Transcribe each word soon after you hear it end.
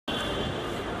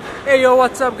Hey yo,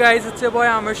 what's up guys? It's your boy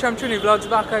Amish from Trini Vlogs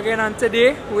back again, and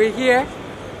today we're here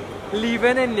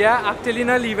leaving India. Actually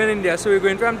not leaving India, so we're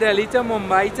going from Delhi to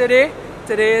Mumbai today.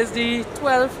 Today is the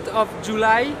 12th of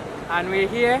July and we're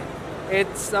here.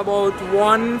 It's about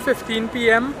 1:15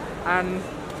 p.m. and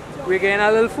we're getting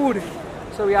a little food.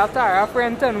 So we have Tara,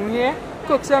 friend Tanu here,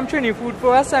 cook some Trini food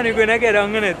for us and we're gonna get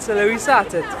on it. So let's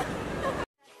start it.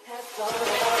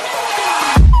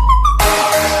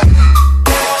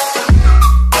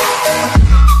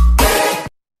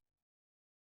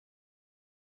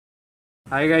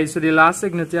 Hi guys, so the last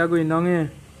signature going down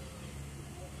here.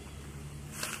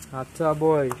 That's our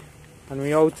boy. And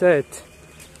we outside.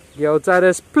 Get outside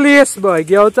this place, boy.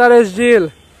 Get outside this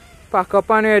jail. Pack up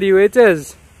and ready where it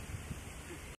is.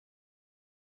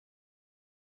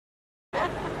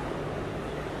 Thank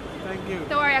you.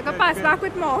 Don't worry, I can pass back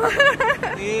with more.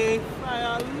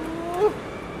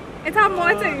 It has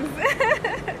more things.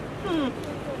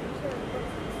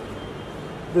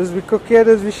 Does we cook here?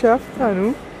 Does we chef? I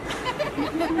know.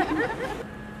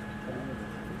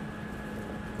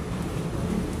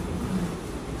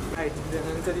 Right, then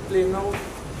enter the plane now.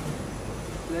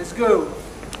 Let's go.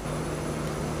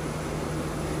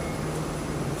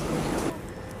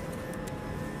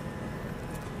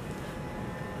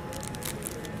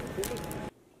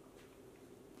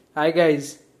 Hi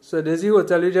guys, so this is the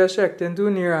hotel we just checked into,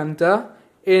 Niranta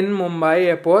in Mumbai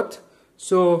airport.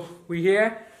 So we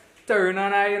here, Tarun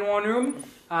and I in one room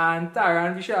and Tara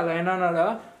and Vishala in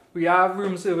another. We have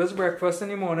room service breakfast in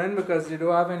the morning because they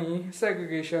don't have any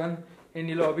segregation in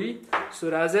the lobby. So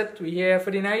that's it, we're here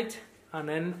for the night and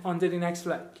then on to the next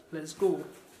flight. Let's go.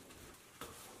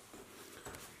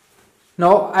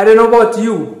 Now, I don't know about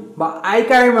you, but I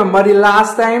can remember the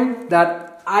last time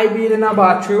that I been in a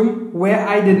bathroom where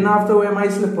I didn't have to wear my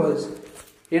slippers.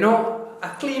 You know, a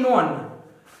clean one.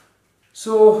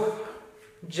 So,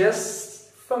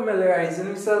 just familiarizing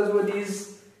ourselves with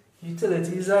these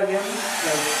utilities again.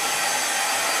 Like,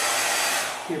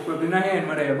 you're probably not hearing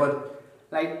me there, but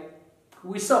like,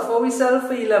 we suffer ourselves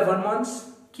for 11 months.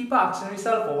 Keep asking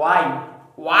yourself, why?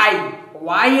 Why?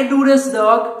 Why you do this,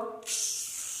 dog?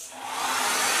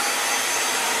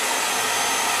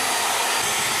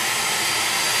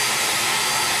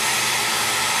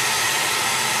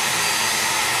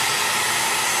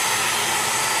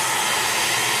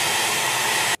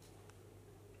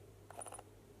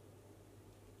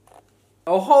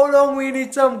 Oh, how long we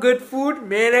need some good food?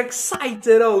 Man,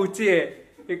 excited out here.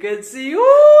 You can see,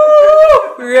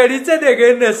 ooh, we're ready to dig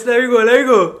in this. Let me go, let me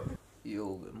go.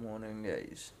 Yo, good morning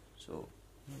guys. So,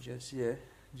 just here,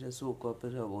 just woke up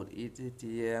at about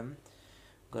 8:30 a.m.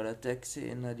 Got a text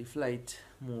saying that the flight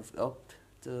moved up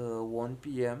to 1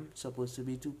 p.m. Supposed to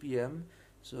be 2 p.m.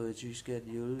 So it's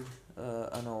rescheduled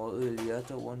an hour earlier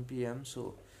to 1 p.m.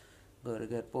 So, gotta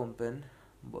get pumping,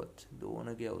 but don't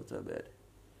wanna get out of bed.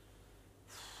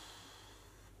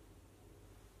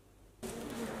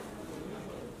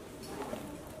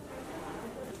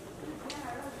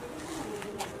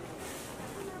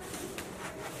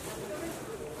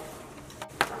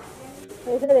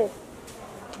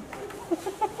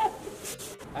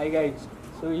 Hi guys,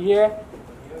 so we're here,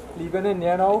 leaving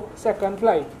India now, second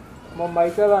flight,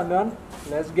 Mumbai to London,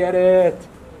 let's get it.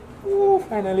 Ooh,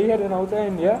 finally heading out to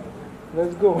India,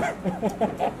 let's go.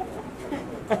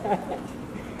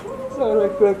 So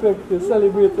look, they're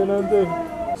celebrating and thing.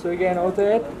 So we're getting out of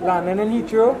it, landing in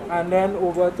Heathrow, and then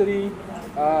over to the,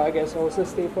 I guess also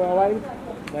stay for a while,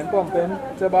 then pumping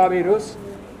to Barbados,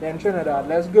 then Trinidad,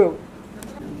 let's go.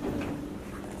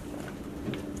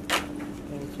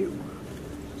 Thank you.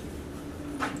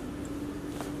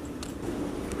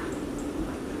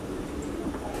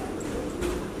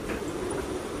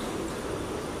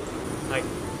 Hi.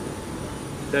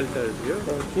 Delta is here.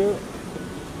 Thank you.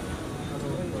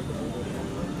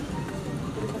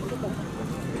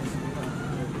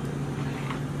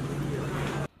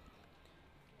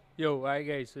 Yo, hi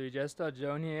guys, so we just touched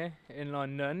down here in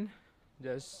London.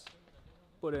 Just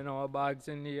putting our bags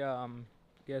in the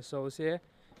guest house here.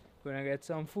 Gonna get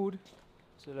some food.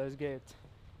 So let's get it.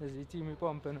 This is the team we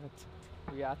pumping it.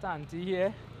 We have Tanti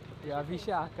here, we have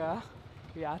Vishaka,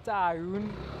 we have Tarun,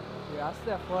 we have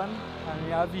Stefan, and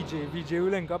we have VJ. VJ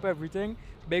will link up everything.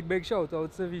 Big shout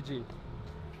out to VJ.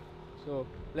 So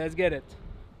let's get it.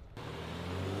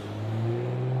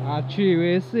 Actually,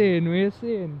 we're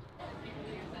saying.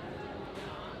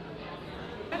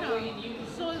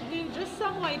 So just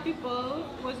some white people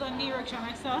was on the erection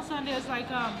access and there's like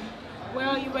where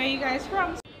are you guys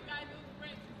from?